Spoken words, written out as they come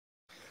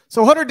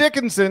So Hunter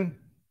Dickinson,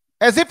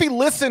 as if he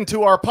listened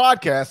to our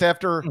podcast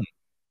after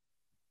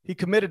he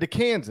committed to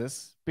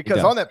Kansas,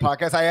 because on that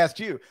podcast I asked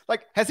you,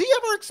 like, has he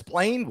ever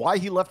explained why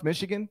he left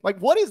Michigan? Like,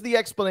 what is the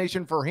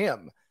explanation for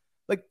him?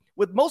 Like,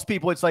 with most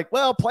people, it's like,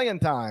 well, playing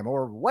time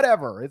or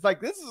whatever. It's like,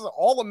 this is an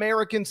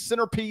all-American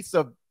centerpiece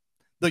of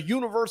the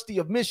University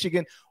of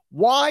Michigan.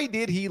 Why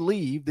did he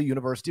leave the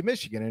University of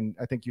Michigan? And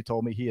I think you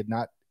told me he had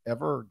not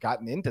ever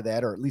gotten into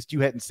that, or at least you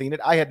hadn't seen it.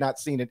 I had not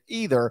seen it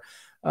either.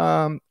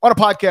 On a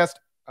podcast,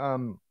 I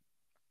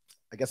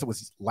guess it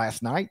was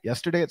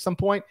yesterday at some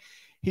point,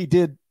 he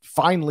did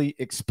finally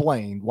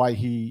explain why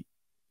he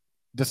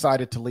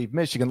decided to leave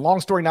Michigan.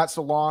 Long story, not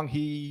so long.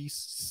 He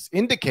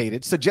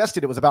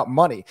suggested it was about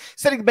money.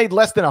 Said he made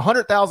less than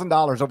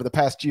 $100,000 over the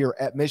past year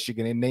at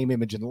Michigan in name,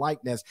 image, and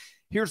likeness.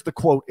 Here's the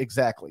quote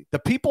exactly. The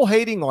people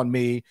hating on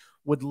me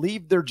would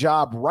leave their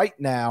job right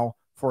now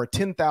for a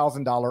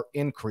 $10,000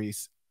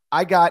 increase.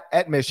 I got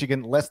at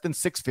Michigan less than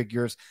six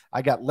figures.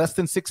 I got less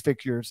than six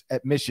figures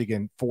at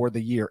Michigan for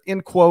the year.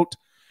 End quote.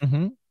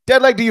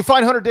 Deadleg, do you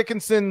find Hunter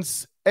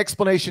Dickinson's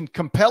explanation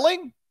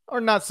compelling or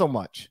not so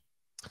much?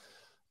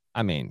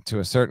 I mean, to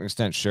a certain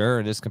extent, sure,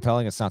 it is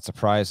compelling. It's not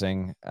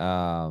surprising.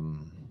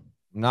 I'm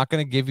not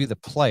going to give you the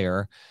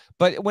player,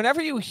 but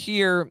whenever you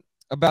hear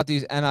about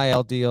these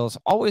NIL deals,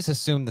 always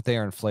assume that they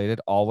are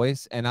inflated,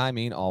 always, and I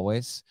mean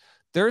always.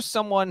 There's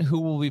someone who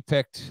will be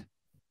picked.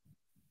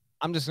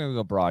 I'm just going to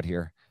go broad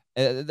here.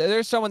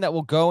 There's someone that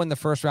will go in the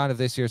first round of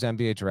this year's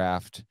NBA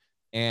draft,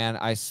 and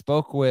I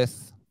spoke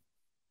with,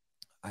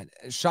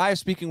 shy of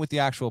speaking with the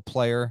actual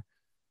player,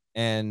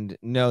 and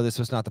no, this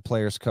was not the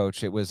player's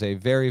coach. It was a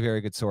very, very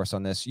good source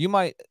on this. You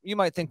might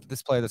think that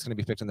this player that's going to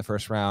be picked in the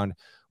first round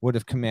would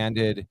have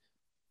commanded,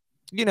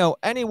 you know,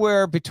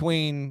 anywhere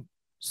between,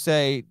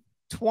 say,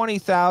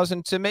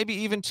 $20,000 to maybe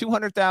even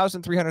 $200,000,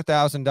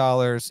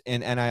 $300,000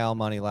 in NIL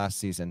money last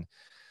season.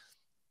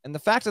 And the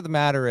fact of the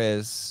matter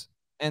is,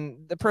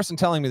 and the person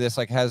telling me this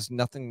like has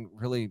nothing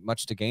really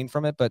much to gain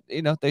from it, but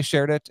you know, they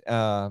shared it,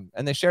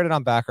 and they shared it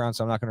on background,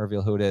 so I'm not going to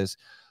reveal who it is.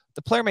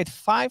 The player made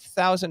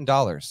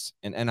 $5,000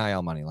 in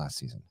NIL money last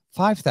season.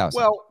 $5,000.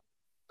 Well,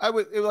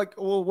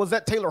 was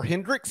that Taylor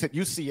Hendricks at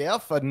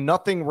UCF, a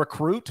nothing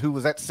recruit who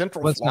was at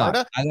Central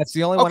Florida? That's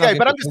the only one. Okay,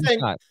 but I'm just saying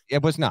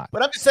it was not.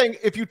 But I'm just saying,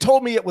 if you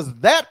told me it was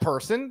that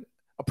person,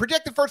 a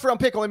projected first round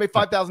pick only made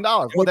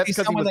 $5,000. Well, that's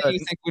because someone that you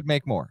think would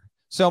make more.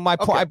 So my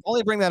point, I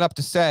only bring that up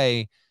to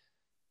say,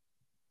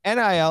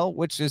 NIL,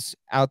 which is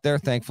out there,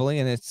 thankfully,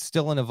 and it's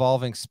still an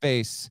evolving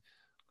space.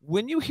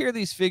 When you hear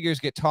these figures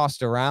get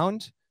tossed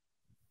around,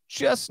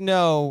 just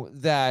know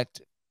that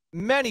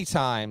many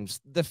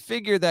times the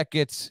figure that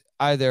gets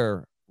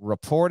either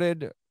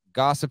reported,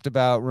 gossiped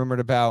about, rumored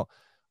about,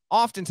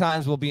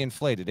 oftentimes will be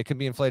inflated. It could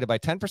be inflated by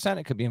 10%.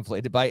 It could be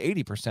inflated by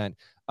 80%.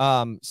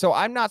 So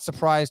I'm not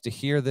surprised to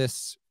hear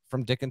this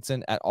from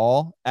Dickinson at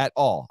all.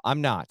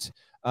 I'm not.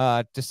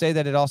 To say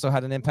that it also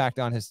had an impact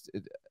on his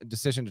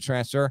decision to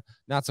transfer,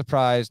 not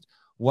surprised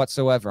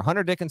whatsoever.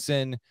 Hunter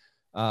Dickinson,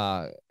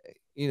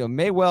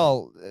 may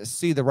well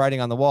see the writing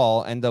on the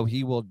wall, and though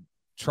he will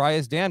try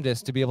his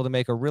damnedest to be able to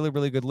make a really,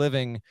 really good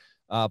living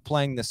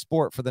playing the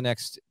sport for the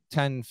next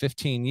 10,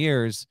 15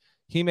 years,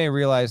 he may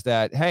realize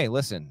that, hey,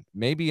 listen,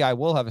 maybe I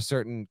will have a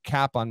certain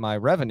cap on my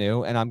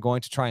revenue, and I'm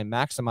going to try and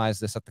maximize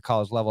this at the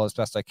college level as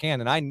best I can.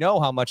 And I know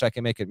how much I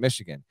can make at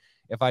Michigan.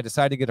 If I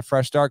decide to get a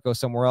fresh start, go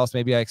somewhere else,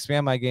 maybe I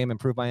expand my game,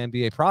 improve my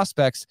NBA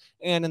prospects,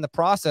 and in the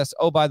process,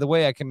 oh, by the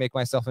way, I can make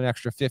myself an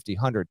extra $50,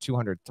 $100,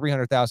 $200,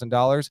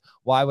 $300,000.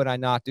 Why would I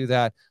not do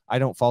that? I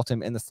don't fault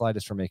him in the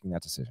slightest for making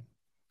that decision.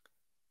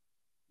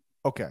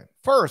 Okay.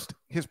 First,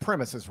 his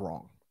premise is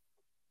wrong.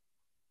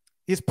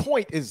 His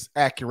point is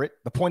accurate,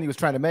 the point he was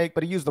trying to make,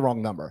 but he used the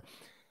wrong number.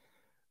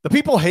 The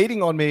people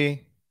hating on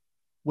me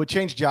would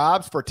change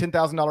jobs for a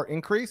 $10,000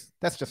 increase.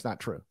 That's just not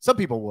true. Some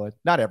people would,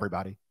 not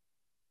everybody.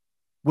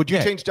 Would you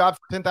change jobs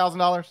for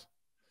 $10,000?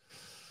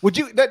 Would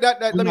you? Let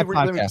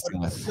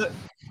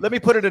me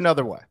put it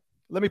another way.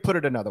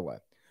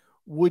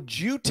 Would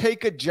you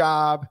take a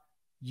job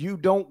you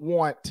don't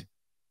want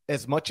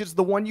as much as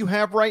the one you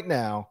have right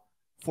now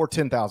for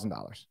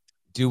 $10,000?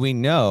 Do we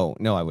know?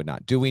 No, I would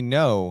not. Do we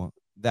know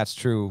that's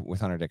true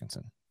with Hunter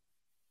Dickinson?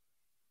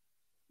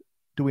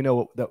 Do we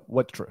know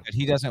what's true? That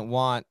he doesn't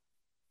want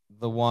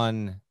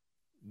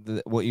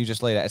what you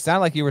just laid out. It sounded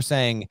like you were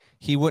saying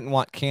he wouldn't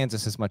want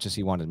Kansas as much as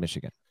he wanted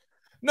Michigan.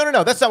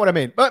 No. That's not what I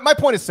mean. But my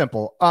point is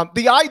simple.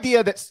 The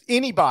idea that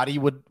anybody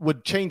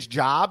would change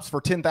jobs for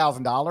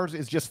 $10,000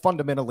 is just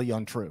fundamentally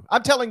untrue.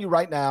 I'm telling you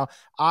right now,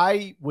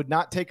 I would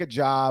not take a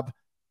job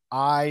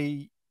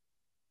I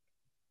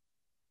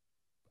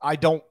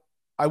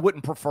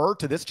wouldn't prefer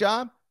to this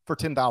job for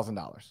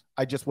 $10,000.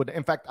 I just would.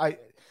 In fact,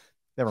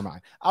 never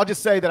mind. I'll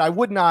just say that I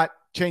would not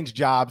change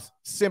jobs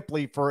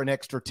simply for an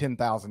extra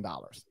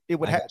 $10,000. It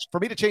would have,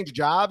 for me to change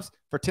jobs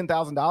for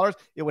 $10,000,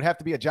 it would have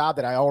to be a job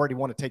that I already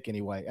want to take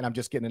anyway, and I'm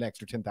just getting an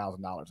extra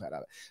 $10,000 out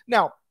of it.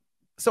 Now,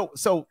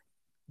 so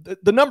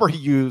the number he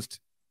used,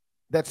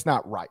 that's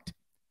not right.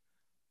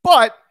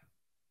 But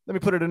let me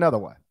put it another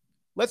way.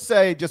 Let's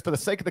say, just for the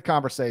sake of the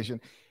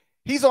conversation,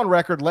 He's on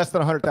record less than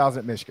 100,000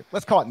 at Michigan.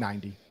 Let's call it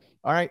 90.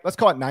 All right, let's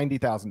call it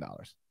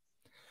 $90,000.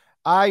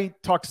 I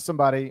talked to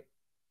somebody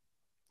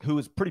who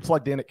is pretty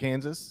plugged in at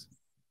Kansas,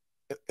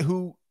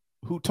 who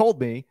told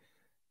me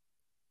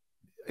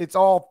it's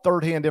all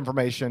third-hand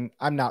information.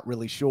 I'm not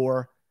really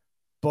sure,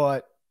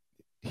 but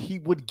he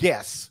would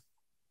guess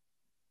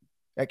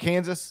at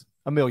Kansas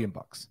 $1 million,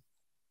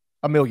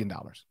 $1 million.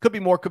 Could be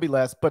more, could be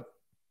less, but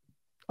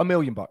 $1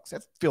 million.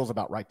 That feels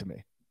about right to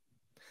me.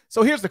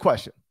 So here's the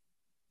question.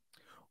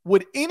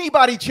 Would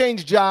anybody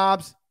change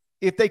jobs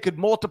if they could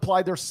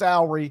multiply their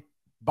salary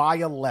by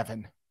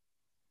 11?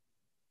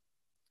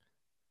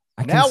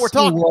 Now we're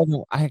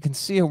talking. I can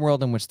see a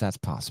world in which that's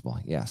possible.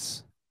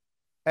 Yes.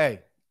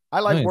 Hey, I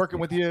like working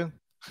with you.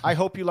 I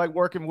hope you like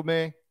working with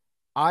me.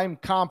 I'm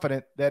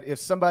confident that if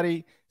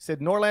somebody said,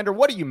 Norlander,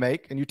 what do you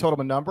make? And you told them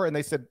a number and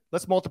they said,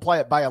 let's multiply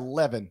it by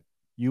 11.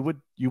 You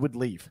would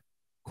leave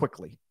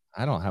quickly.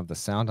 I don't have the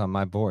sound on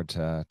my board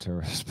to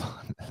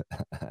respond to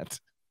that.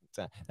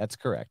 That's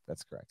correct.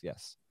 That's correct.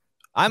 Yes.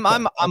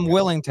 I'm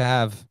willing to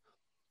have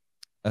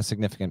a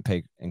significant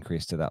pay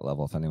increase to that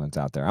level if anyone's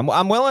out there.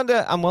 I'm willing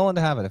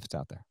to have it if it's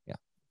out there. Yeah.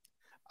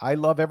 I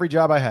love every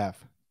job I have.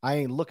 I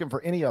ain't looking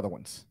for any other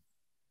ones.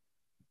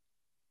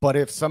 But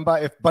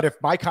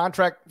if my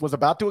contract was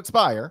about to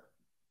expire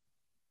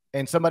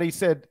and somebody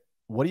said,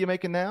 what are you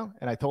making now?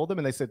 And I told them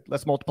and they said,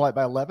 let's multiply it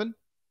by 11.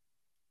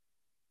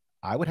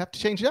 I would have to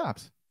change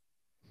jobs.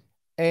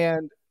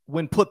 And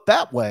when put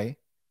that way,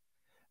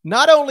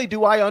 not only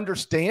do I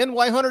understand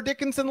why Hunter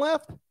Dickinson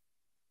left,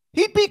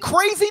 he'd be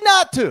crazy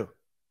not to.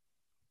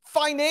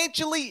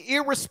 Financially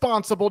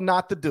irresponsible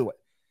not to do it.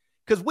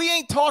 Because we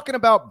ain't talking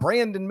about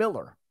Brandon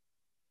Miller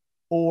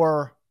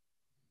or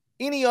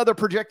any other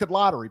projected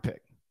lottery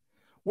pick.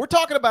 We're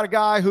talking about a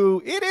guy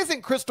who it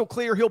isn't crystal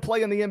clear he'll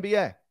play in the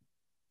NBA.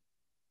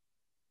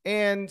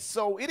 And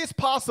so it is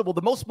possible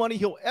the most money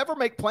he'll ever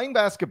make playing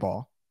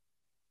basketball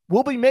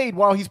will be made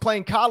while he's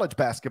playing college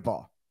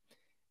basketball.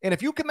 And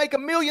if you can make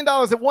 $1 million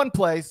at one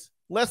place,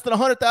 less than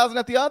 100,000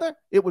 at the other,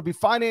 it would be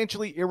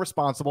financially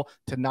irresponsible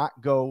to not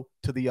go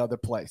to the other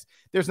place.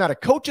 There's not a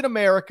coach in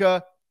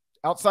America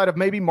outside of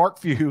maybe Mark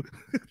Few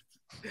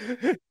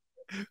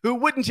who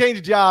wouldn't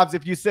change jobs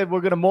if you said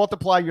we're going to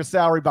multiply your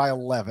salary by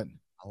 11.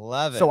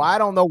 11. So I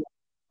don't know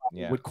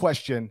why would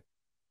question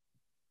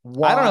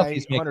why. I don't know if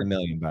he's making $1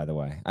 million, by the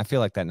way. I feel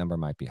like that number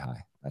might be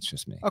high. That's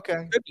just me.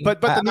 Okay.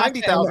 But the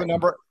 90,000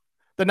 number,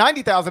 the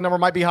 90,000 number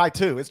might be high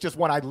too. It's just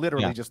one I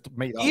literally just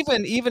made up.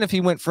 Even if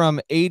he went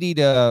from 80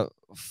 to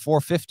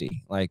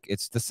 450, like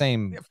it's the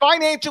same.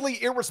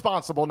 Financially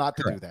irresponsible not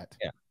to do that.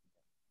 Yeah.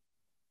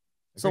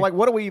 So like,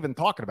 what are we even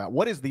talking about?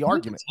 What is the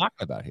argument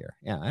talking about here?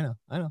 Yeah,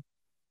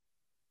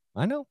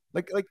 I know.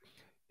 Like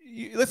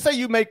let's say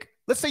you make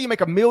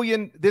 $1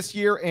 million this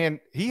year and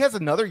he has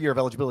another year of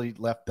eligibility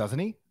left, doesn't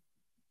he?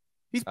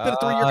 He's been a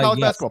 3-year college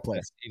basketball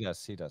player.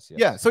 Yes, he does. Yes.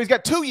 Yeah. So he's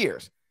got 2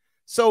 years.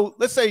 So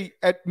let's say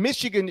at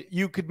Michigan,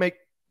 you could make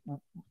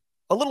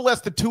a little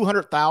less than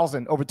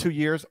 200,000 over 2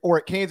 years, or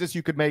at Kansas,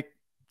 you could make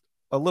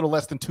a little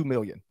less than 2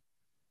 million.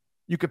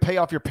 You could pay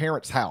off your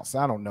parents' house.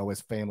 I don't know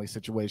his family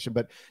situation,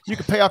 but you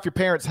could pay off your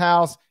parents'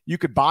 house. You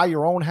could buy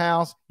your own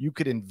house. You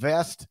could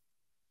invest.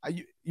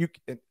 You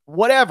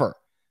whatever.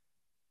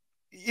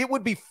 It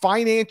would be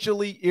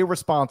financially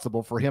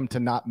irresponsible for him to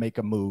not make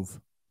a move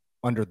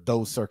under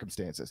those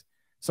circumstances.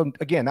 So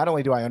again, not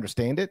only do I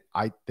understand it,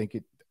 I think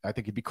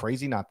it'd be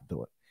crazy not to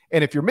do it.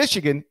 And if you're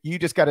Michigan, you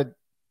just got to,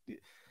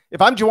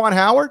 if I'm Juwan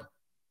Howard,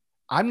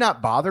 I'm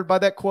not bothered by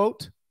that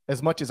quote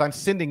as much as I'm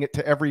sending it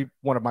to every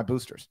one of my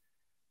boosters.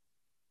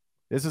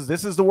 This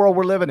is the world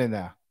we're living in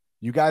now.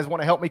 You guys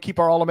want to help me keep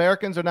our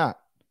All-Americans or not?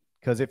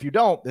 Because if you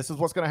don't, this is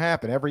what's going to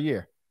happen every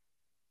year.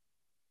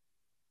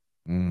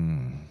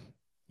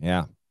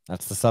 Yeah,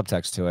 that's the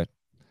subtext to it.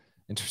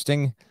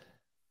 Interesting.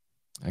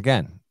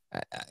 Again,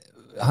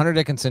 Hunter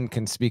Dickinson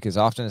can speak as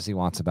often as he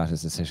wants about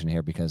his decision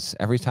here because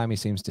every time he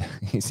seems to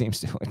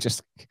it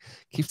just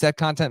keeps that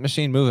content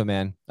machine moving,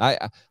 man.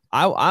 I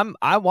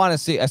want to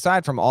see,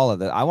 aside from all of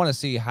that, I want to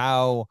see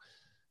how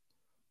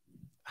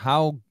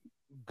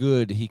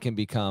good he can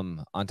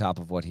become on top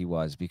of what he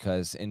was,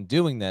 because in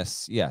doing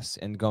this, yes,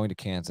 and going to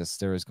Kansas,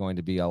 there is going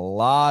to be a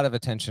lot of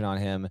attention on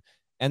him.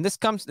 And this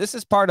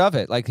is part of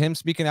it. Like him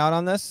speaking out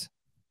on this.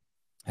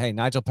 Hey,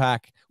 Nigel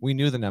Pack, we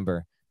knew the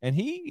number. And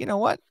he, you know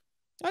what?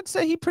 I'd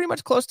say he pretty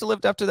much close to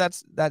lived up to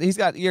that. He's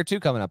got year 2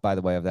 coming up, by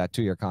the way, of that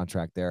 2-year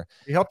contract there.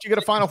 He helped you get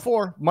a Final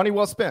Four. Money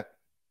well spent.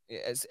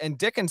 Yes, and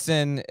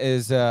Dickinson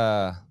is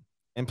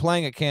in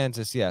playing at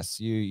Kansas, yes,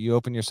 you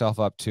open yourself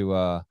up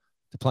to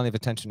plenty of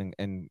attention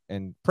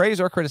and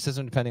praise or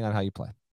criticism depending on how you play.